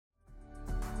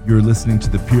You're listening to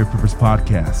the Pure Purpose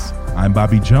Podcast. I'm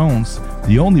Bobby Jones,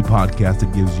 the only podcast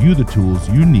that gives you the tools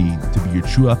you need to be your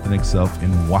true authentic self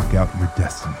and walk out your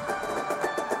destiny.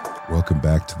 Welcome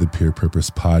back to the Pure Purpose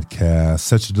Podcast.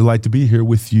 Such a delight to be here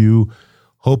with you.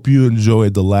 Hope you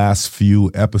enjoyed the last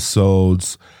few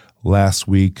episodes. Last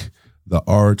week, the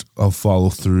art of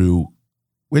follow through,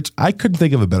 which I couldn't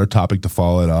think of a better topic to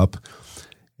follow it up.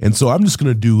 And so I'm just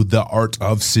going to do the art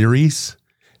of series.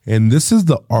 And this is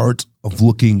the art of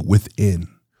looking within.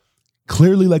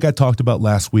 Clearly, like I talked about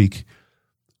last week,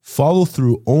 follow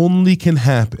through only can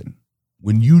happen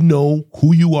when you know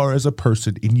who you are as a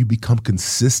person and you become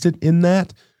consistent in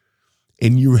that,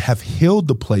 and you have healed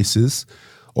the places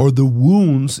or the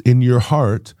wounds in your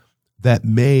heart that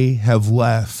may have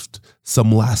left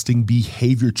some lasting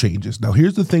behavior changes. Now,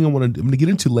 here's the thing I'm going to get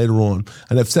into later on,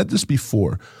 and I've said this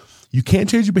before. You can't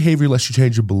change your behavior unless you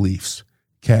change your beliefs,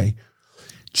 okay?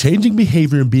 Changing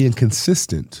behavior and being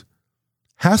consistent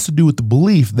has to do with the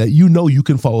belief that you know you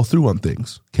can follow through on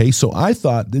things, okay? So I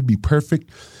thought it'd be perfect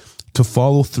to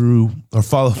follow through on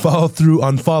follow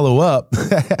up,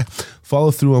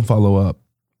 follow through on follow up.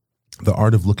 The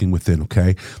art of looking within,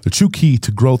 okay? The true key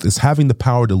to growth is having the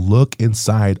power to look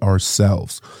inside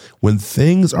ourselves when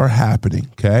things are happening,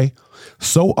 okay?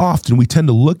 So often we tend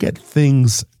to look at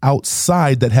things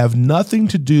outside that have nothing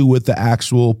to do with the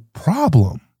actual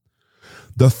problem.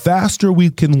 The faster we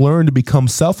can learn to become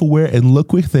self-aware and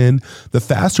look within, the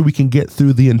faster we can get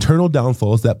through the internal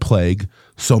downfalls that plague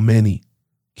so many,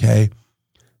 okay?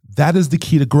 That is the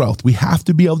key to growth. We have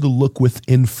to be able to look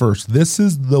within first. This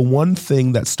is the one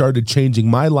thing that started changing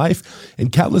my life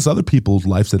and countless other people's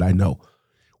lives that I know.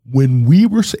 When we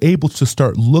were able to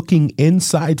start looking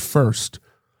inside first.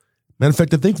 Matter of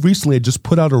fact, I think recently I just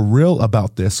put out a reel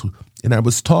about this, and I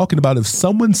was talking about if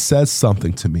someone says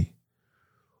something to me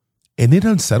and it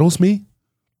unsettles me,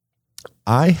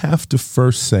 I have to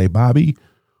first say, Bobby,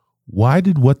 why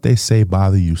did what they say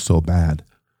bother you so bad?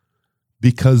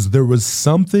 Because there was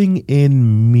something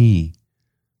in me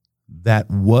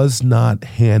that was not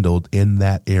handled in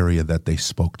that area that they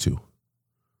spoke to.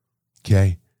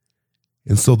 Okay.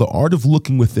 And so the art of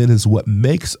looking within is what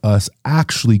makes us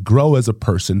actually grow as a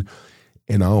person.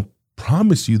 And I'll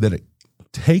promise you that it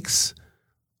takes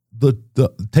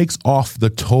takes off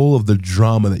the toll of the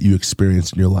drama that you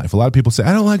experience in your life. A lot of people say,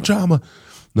 I don't like drama.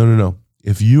 No.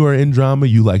 If you are in drama,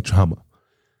 you like drama.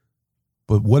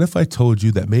 But what if I told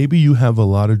you that maybe you have a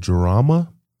lot of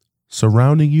drama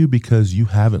surrounding you because you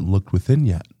haven't looked within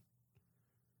yet?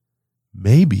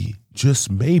 Maybe, just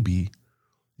maybe,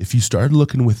 if you started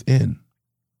looking within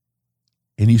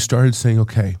and you started saying,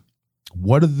 okay,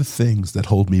 what are the things that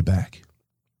hold me back?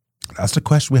 That's the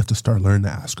question we have to start learning to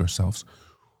ask ourselves.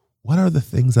 What are the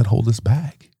things that hold us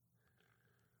back?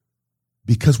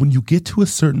 Because when you get to a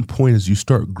certain point, as you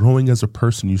start growing as a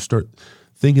person, you start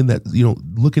thinking that,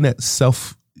 looking at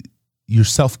your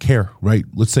self-care, right?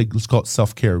 Let's call it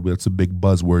self-care. That's a big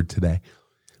buzzword today.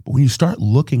 But when you start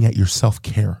looking at your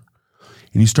self-care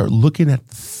and you start looking at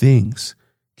things,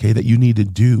 okay, that you need to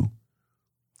do,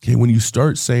 okay, when you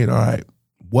start saying, all right,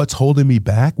 what's holding me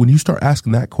back? When you start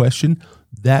asking that question,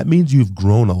 that means you've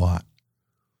grown a lot.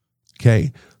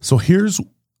 Okay. So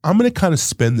I'm going to kind of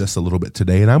spin this a little bit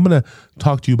today, and I'm going to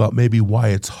talk to you about maybe why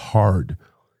it's hard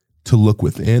to look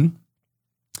within.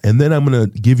 And then I'm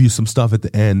going to give you some stuff at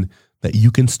the end that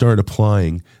you can start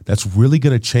applying that's really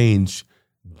going to change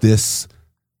this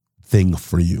thing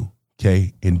for you,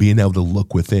 okay? And being able to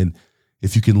look within.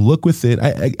 If you can look within,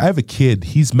 I have a kid,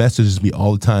 he's messages me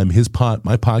all the time.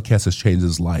 My podcast has changed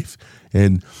his life.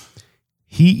 And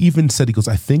he even said, he goes,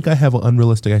 I think I have an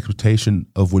unrealistic expectation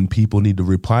of when people need to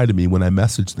reply to me when I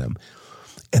message them.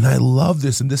 And I love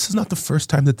this. And this is not the first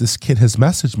time that this kid has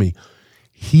messaged me.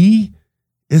 He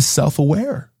is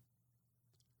self-aware.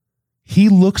 He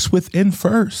looks within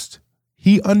first.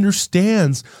 He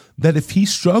understands that if he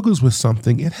struggles with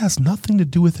something, it has nothing to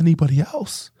do with anybody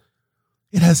else.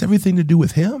 It has everything to do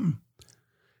with him.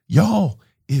 Y'all,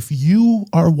 if you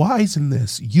are wise in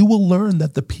this, you will learn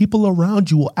that the people around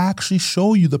you will actually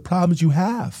show you the problems you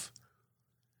have.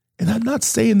 And I'm not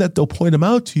saying that they'll point them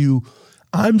out to you.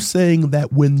 I'm saying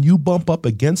that when you bump up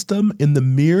against them in the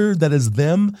mirror that is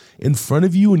them in front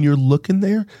of you and you're looking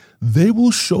there, they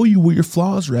will show you where your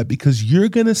flaws are at, because you're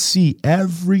going to see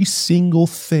every single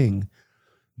thing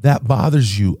that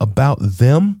bothers you about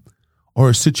them or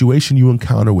a situation you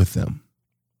encounter with them.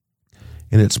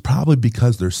 And it's probably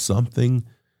because there's something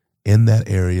in that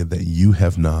area that you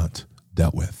have not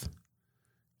dealt with.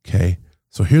 Okay.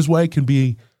 So here's why it can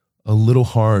be a little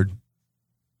hard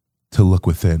to look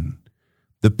within.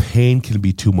 The pain can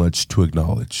be too much to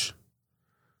acknowledge.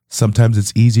 Sometimes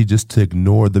it's easy just to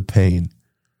ignore the pain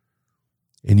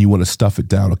and you want to stuff it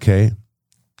down, okay?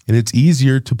 And it's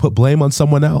easier to put blame on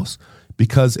someone else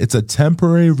because it's a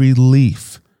temporary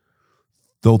relief,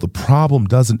 though the problem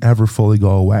doesn't ever fully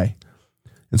go away.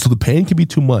 And so the pain can be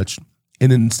too much.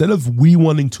 And instead of we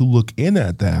wanting to look in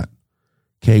at that,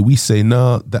 okay, we say,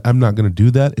 no, I'm not going to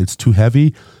do that. It's too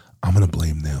heavy. I'm going to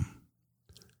blame them.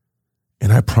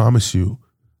 And I promise you,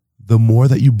 the more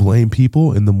that you blame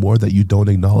people and the more that you don't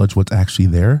acknowledge what's actually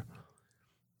there,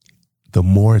 the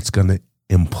more it's going to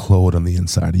implode on the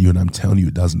inside of you. And I'm telling you,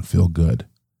 it doesn't feel good.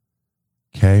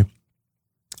 Okay.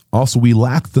 Also, we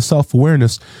lack the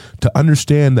self-awareness to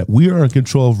understand that we are in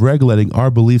control of regulating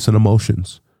our beliefs and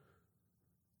emotions.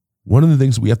 One of the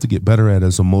things we have to get better at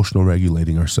is emotional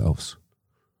regulating ourselves.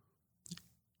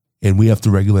 And we have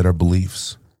to regulate our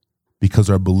beliefs because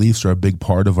our beliefs are a big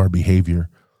part of our behavior.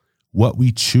 What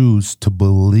we choose to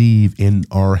believe in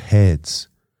our heads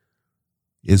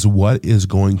is what is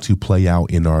going to play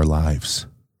out in our lives.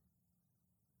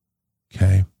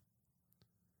 Okay?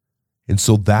 And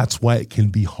so that's why it can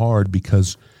be hard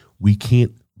because we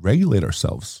can't regulate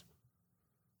ourselves.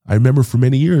 I remember for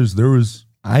many years,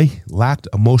 I lacked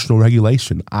emotional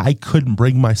regulation. I couldn't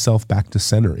bring myself back to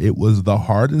center. It was the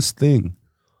hardest thing.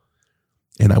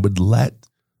 And I would let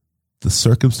the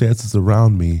circumstances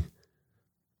around me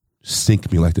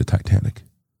sink me like the Titanic.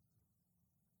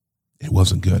 It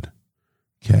wasn't good.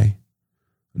 Okay.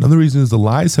 Another reason is the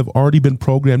lies have already been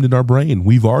programmed in our brain.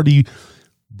 We've already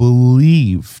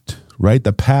believed, right?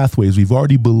 The pathways, we've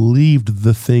already believed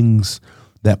the things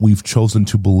that we've chosen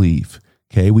to believe.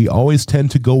 Okay. We always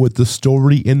tend to go with the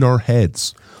story in our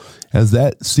heads as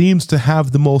that seems to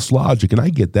have the most logic. And I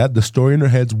get that. The story in our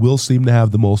heads will seem to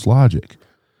have the most logic.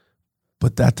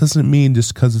 But that doesn't mean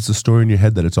just because it's a story in your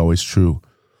head that it's always true.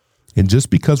 And just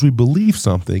because we believe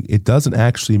something, it doesn't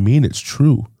actually mean it's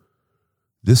true.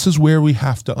 This is where we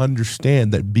have to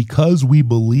understand that because we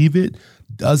believe it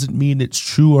doesn't mean it's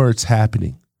true or it's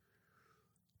happening.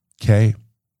 Okay?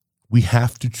 We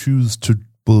have to choose to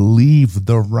believe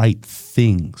the right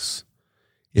things.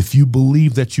 If you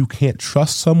believe that you can't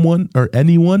trust someone or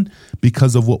anyone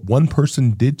because of what one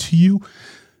person did to you,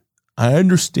 I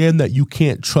understand that you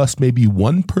can't trust maybe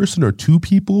one person or two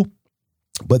people,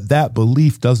 but that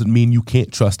belief doesn't mean you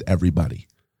can't trust everybody.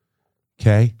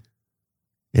 Okay?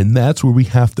 And that's where we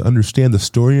have to understand the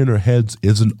story in our heads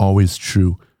isn't always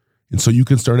true. And so you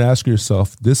can start asking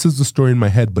yourself, this is the story in my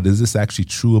head, but is this actually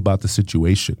true about the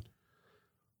situation?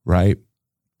 Right?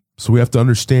 So we have to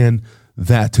understand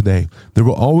that today. There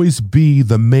will always be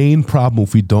the main problem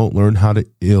if we don't learn how to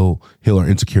heal our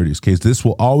insecurities. Okay? This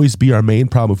will always be our main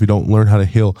problem if we don't learn how to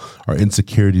heal our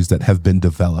insecurities that have been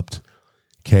developed.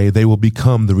 Okay? They will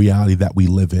become the reality that we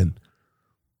live in.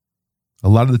 A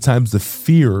lot of the times the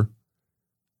fear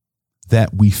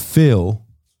that we feel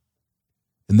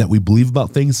and that we believe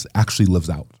about things actually lives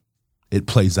out. It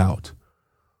plays out.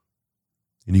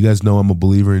 And you guys know I'm a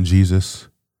believer in Jesus.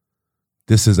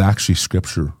 This is actually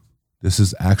scripture. This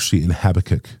is actually in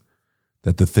Habakkuk,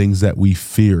 that the things that we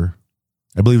fear,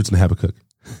 I believe it's in Habakkuk,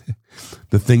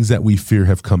 the things that we fear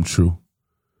have come true.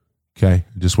 Okay,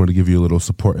 I just want to give you a little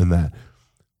support in that.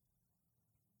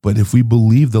 But if we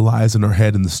believe the lies in our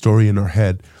head and the story in our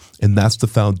head, and that's the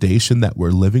foundation that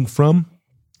we're living from,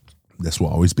 this will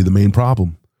always be the main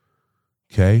problem.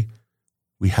 Okay?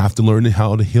 We have to learn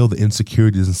how to heal the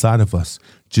insecurities inside of us.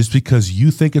 Just because you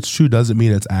think it's true doesn't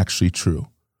mean it's actually true.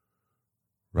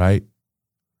 Right?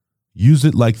 Use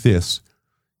it like this.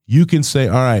 You can say,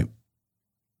 all right,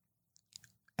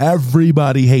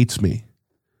 everybody hates me.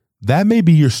 That may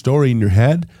be your story in your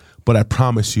head, but I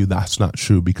promise you that's not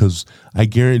true because I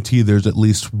guarantee there's at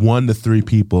least 1 to 3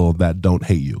 people that don't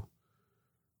hate you.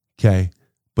 Okay?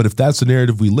 But if that's the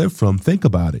narrative we live from, think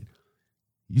about it.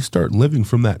 You start living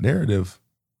from that narrative,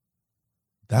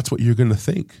 that's what you're going to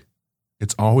think.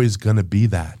 It's always going to be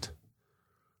that.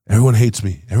 Everyone hates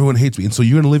me. Everyone hates me. And so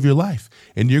you're going to live your life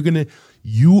and you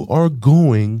are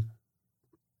going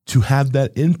to have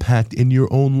that impact in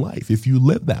your own life if you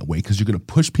live that way, because you're going to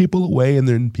push people away and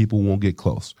then people won't get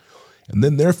close. And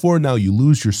then therefore now you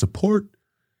lose your support.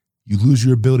 You lose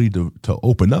your ability to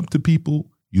open up to people.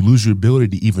 You lose your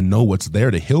ability to even know what's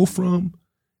there to heal from.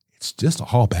 It's just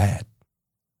all bad.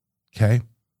 Okay?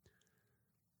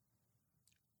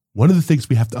 One of the things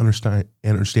we have to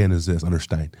understand is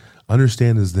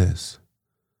this.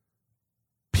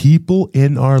 People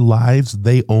in our lives,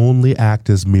 they only act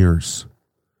as mirrors.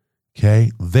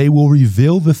 Okay? They will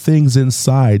reveal the things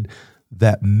inside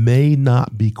that may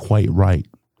not be quite right.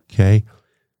 Okay?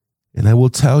 And I will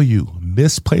tell you,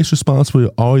 misplaced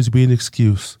responsibility will always be an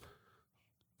excuse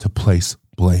to place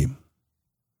blame.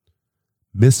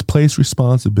 Misplaced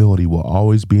responsibility will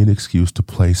always be an excuse to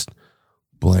place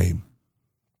blame.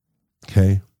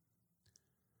 Okay?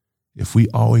 If we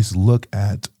always look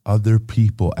at other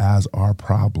people as our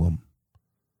problem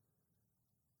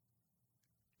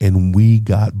and we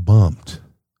got bumped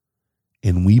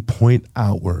and we point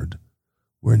outward,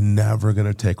 we're never going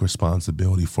to take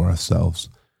responsibility for ourselves.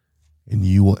 And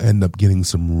you will end up getting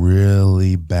some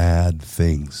really bad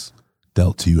things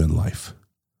dealt to you in life.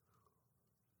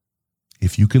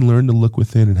 If you can learn to look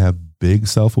within and have big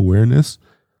self-awareness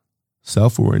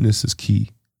is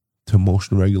key to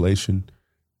emotional regulation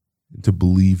and to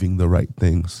believing the right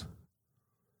things.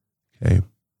 Okay?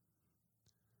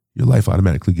 Your life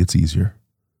automatically gets easier.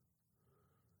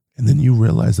 And then you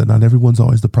realize that not everyone's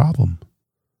always the problem.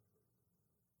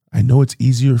 I know it's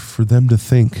easier for them to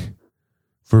think,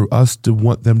 for us to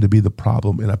want them to be the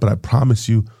problem, but I promise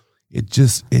you, it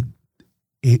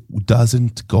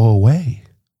doesn't go away.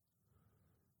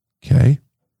 Okay?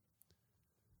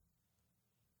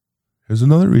 Here's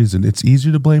another reason. It's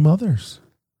easier to blame others.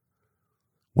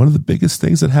 One of the biggest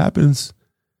things that happens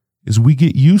is we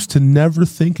get used to never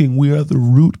thinking we are the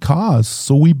root cause.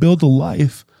 So we build a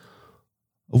life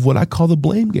of what I call the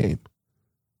blame game.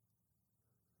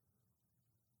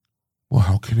 Well,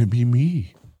 how can it be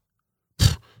me?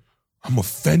 I'm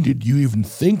offended you even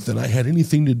think that I had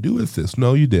anything to do with this.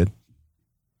 No, you did.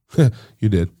 You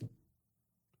did.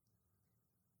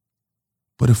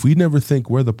 But if we never think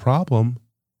we're the problem,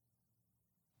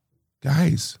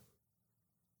 guys,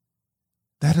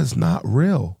 that is not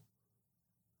real.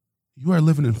 You are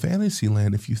living in fantasy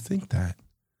land if you think that.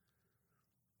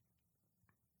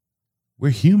 We're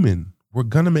human. We're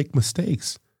going to make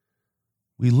mistakes.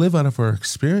 We live out of our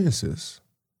experiences.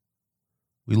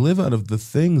 We live out of the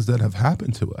things that have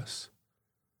happened to us.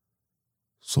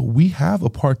 So we have a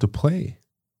part to play.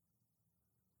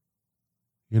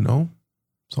 You know?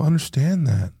 So understand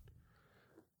that.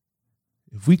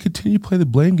 If we continue to play the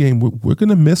blame game, we're going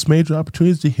to miss major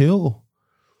opportunities to heal.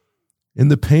 And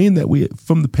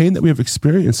from the pain that we have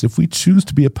experienced, if we choose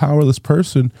to be a powerless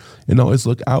person and always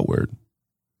look outward.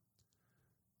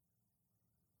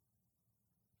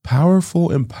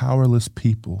 Powerful and powerless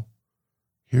people.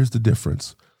 Here's the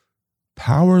difference.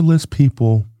 Powerless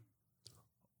people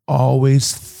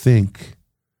always think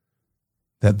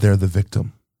that they're the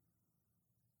victim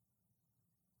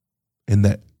and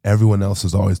that everyone else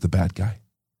is always the bad guy.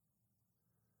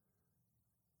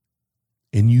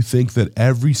 And you think that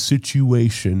every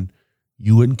situation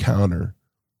you encounter,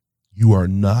 you are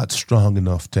not strong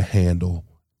enough to handle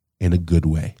in a good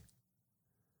way.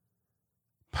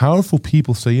 Powerful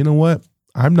people say, you know what?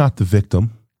 I'm not the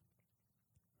victim.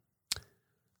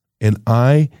 And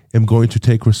I am going to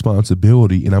take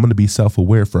responsibility and I'm going to be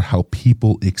self-aware for how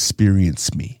people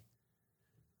experience me.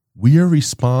 We are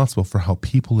responsible for how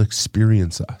people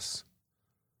experience us.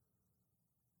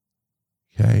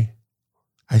 Okay?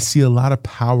 I see a lot of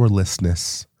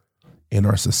powerlessness in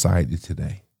our society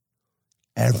today.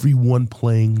 Everyone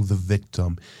playing the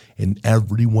victim and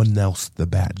everyone else the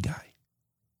bad guy.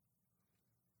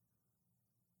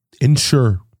 And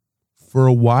sure, for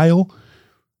a while,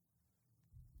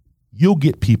 you'll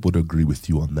get people to agree with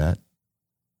you on that.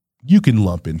 You can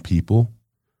lump in people.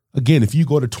 Again, if you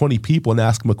go to 20 people and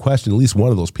ask them a question, at least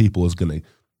one of those people is going to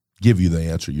give you the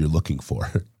answer you're looking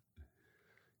for.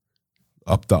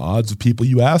 Up the odds of people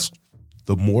you ask,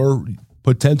 the more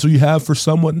potential you have for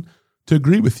someone to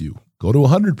agree with you. Go to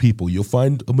 100 people. You'll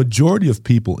find a majority of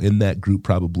people in that group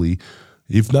probably,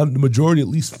 if not the majority, at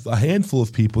least a handful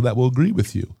of people that will agree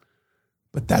with you.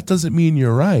 But that doesn't mean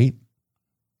you're right,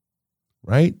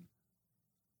 right?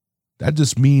 That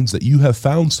just means that you have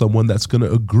found someone that's going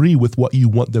to agree with what you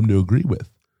want them to agree with.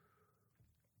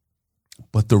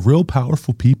 But the real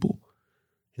powerful people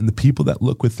and the people that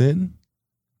look within,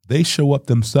 they show up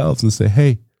themselves and say,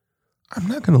 hey, I'm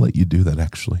not going to let you do that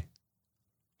actually.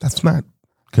 That's not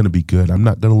going to be good. I'm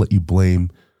not going to let you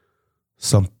blame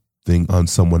something on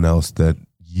someone else that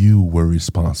you were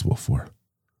responsible for.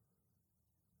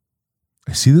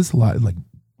 I see this a lot in like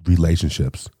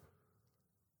relationships,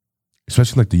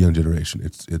 especially like the young generation.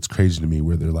 It's crazy to me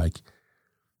where they're like,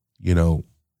 you know,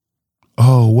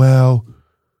 oh, well,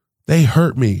 they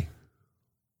hurt me.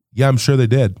 Yeah, I'm sure they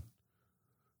did.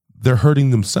 They're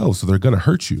hurting themselves, so they're going to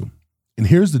hurt you. And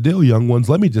here's the deal, young ones.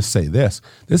 Let me just say this.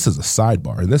 This is a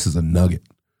sidebar, and this is a nugget.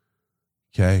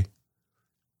 Okay?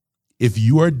 If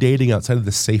you are dating outside of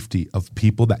the safety of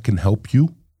people that can help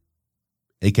you,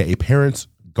 aka parents,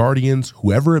 guardians,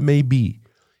 whoever it may be,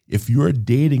 if you're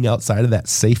dating outside of that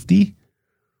safety,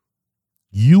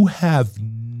 you have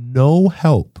no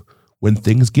help when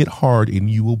things get hard and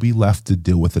you will be left to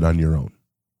deal with it on your own.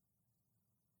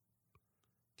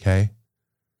 Okay.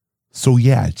 So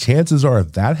yeah, chances are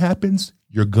if that happens,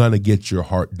 you're going to get your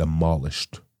heart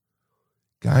demolished.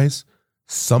 Guys,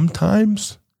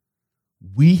 sometimes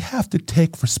we have to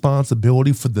take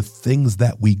responsibility for the things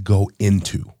that we go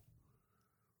into.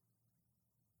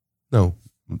 No,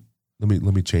 let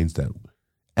me change that.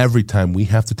 Every time we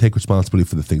have to take responsibility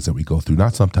for the things that we go through,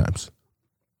 not sometimes.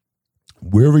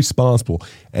 We're responsible.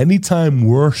 Anytime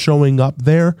we're showing up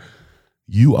there,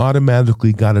 you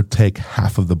automatically got to take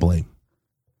half of the blame.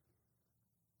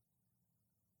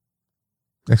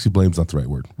 Actually, blame's not the right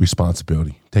word.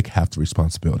 Responsibility. Take half the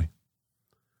responsibility.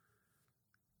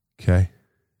 Okay?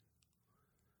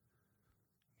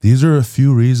 These are a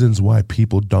few reasons why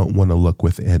people don't want to look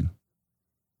within.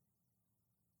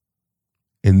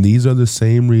 And these are the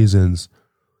same reasons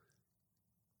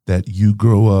that you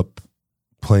grow up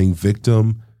playing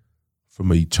victim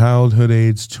from a childhood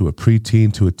age to a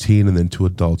preteen to a teen and then to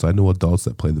adults. I know adults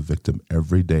that play the victim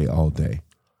every day, all day.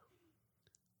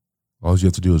 All you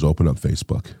have to do is open up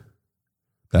Facebook.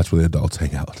 That's where the adults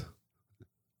hang out.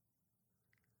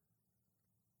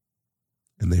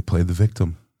 And they play the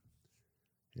victim.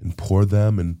 And poor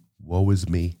them and woe is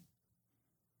me.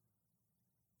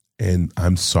 And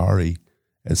I'm sorry,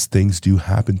 as things do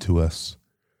happen to us,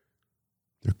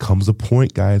 there comes a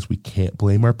point, guys, we can't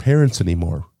blame our parents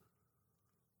anymore.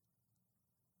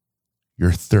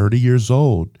 You're 30 years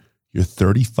old. You're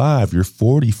 35. You're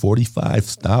 40, 45.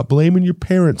 Stop blaming your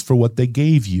parents for what they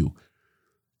gave you.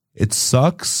 It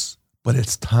sucks, but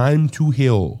it's time to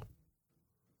heal.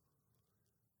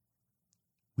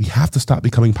 We have to stop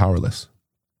becoming powerless.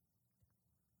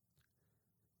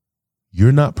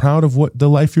 You're not proud of the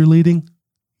life you're leading?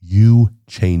 You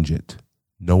change it.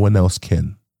 No one else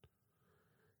can.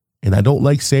 And I don't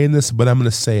like saying this, but I'm going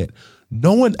to say it.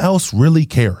 No one else really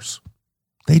cares.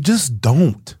 They just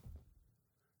don't.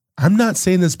 I'm not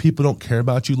saying this people don't care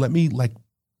about you. Let me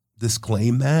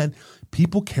disclaim that.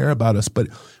 People care about us. But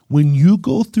when you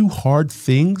go through hard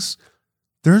things,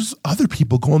 there's other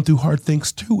people going through hard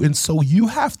things too. And so you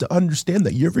have to understand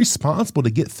that you're responsible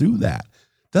to get through that.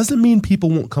 Doesn't mean people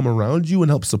won't come around you and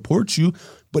help support you.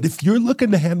 But if you're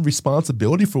looking to hand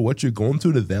responsibility for what you're going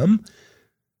through to them,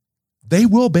 they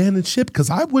will abandon ship because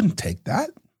I wouldn't take that.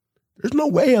 There's no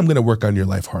way I'm going to work on your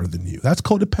life harder than you. That's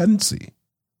codependency.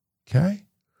 Okay?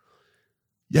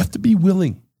 You have to be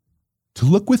willing to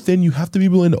look within. You have to be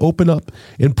willing to open up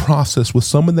and process with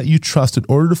someone that you trust in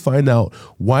order to find out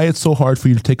why it's so hard for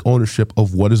you to take ownership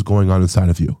of what is going on inside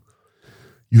of you.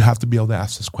 You have to be able to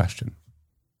ask this question.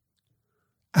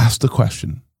 Ask the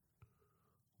question.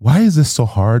 Why is this so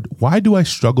hard? Why do I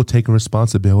struggle taking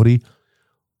responsibility?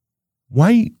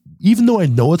 Why, even though I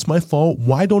know it's my fault,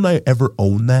 why don't I ever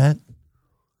own that?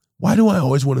 Why do I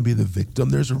always want to be the victim?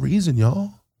 There's a reason,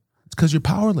 y'all. It's because you're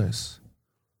powerless.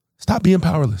 Stop being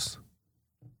powerless.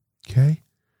 Okay?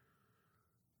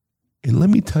 And let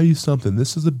me tell you something.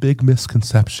 This is a big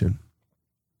misconception.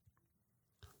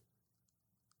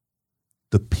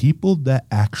 The people that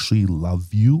actually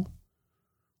love you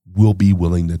will be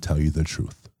willing to tell you the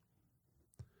truth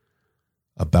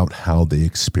about how they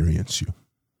experience you.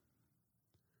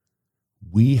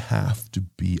 We have to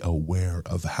be aware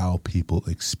of how people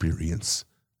experience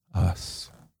us.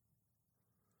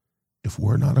 If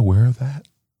we're not aware of that,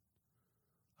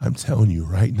 I'm telling you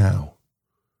right now,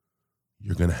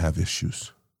 you're going to have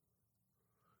issues.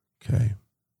 Okay?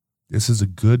 This is a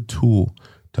good tool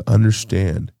to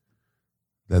understand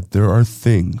that there are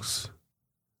things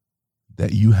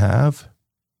that you have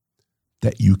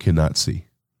that you cannot see.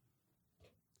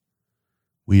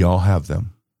 We all have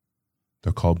them.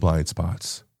 They're called blind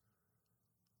spots.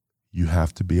 You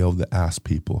have to be able to ask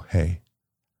people, hey,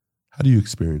 how do you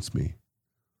experience me?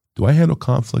 Do I handle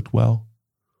conflict well?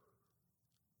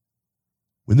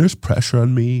 When there's pressure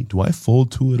on me, do I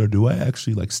fold to it or do I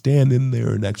actually stand in there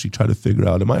and actually try to figure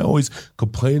out, am I always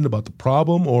complaining about the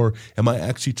problem or am I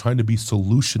actually trying to be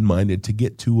solution minded to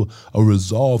get to a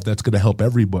resolve that's going to help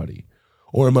everybody?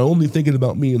 Or am I only thinking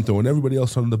about me and throwing everybody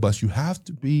else under the bus? You have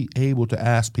to be able to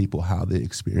ask people how they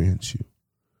experience you.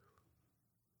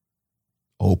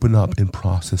 Open up and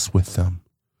process with them.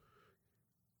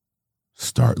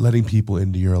 Start letting people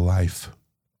into your life.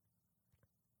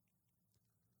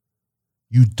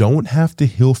 You don't have to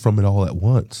heal from it all at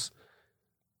once.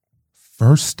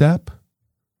 First step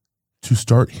to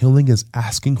start healing is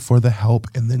asking for the help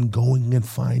and then going and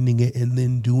finding it and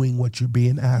then doing what you're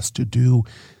being asked to do.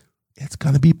 It's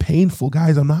going to be painful,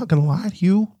 guys. I'm not going to lie to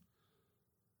you.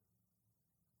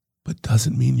 But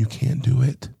doesn't mean you can't do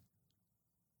it.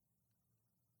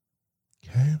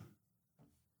 Okay?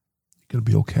 You're going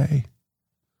to be okay.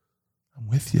 I'm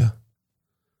with you.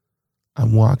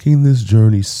 I'm walking this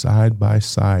journey side by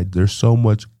side. There's so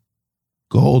much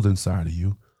gold inside of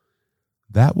you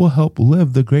that will help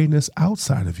live the greatness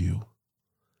outside of you.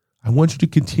 I want you to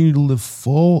continue to live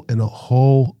full and a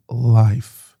whole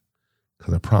life,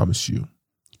 because I promise you,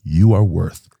 you are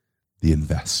worth the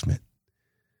investment.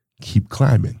 Keep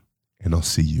climbing, and I'll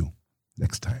see you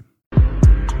next time.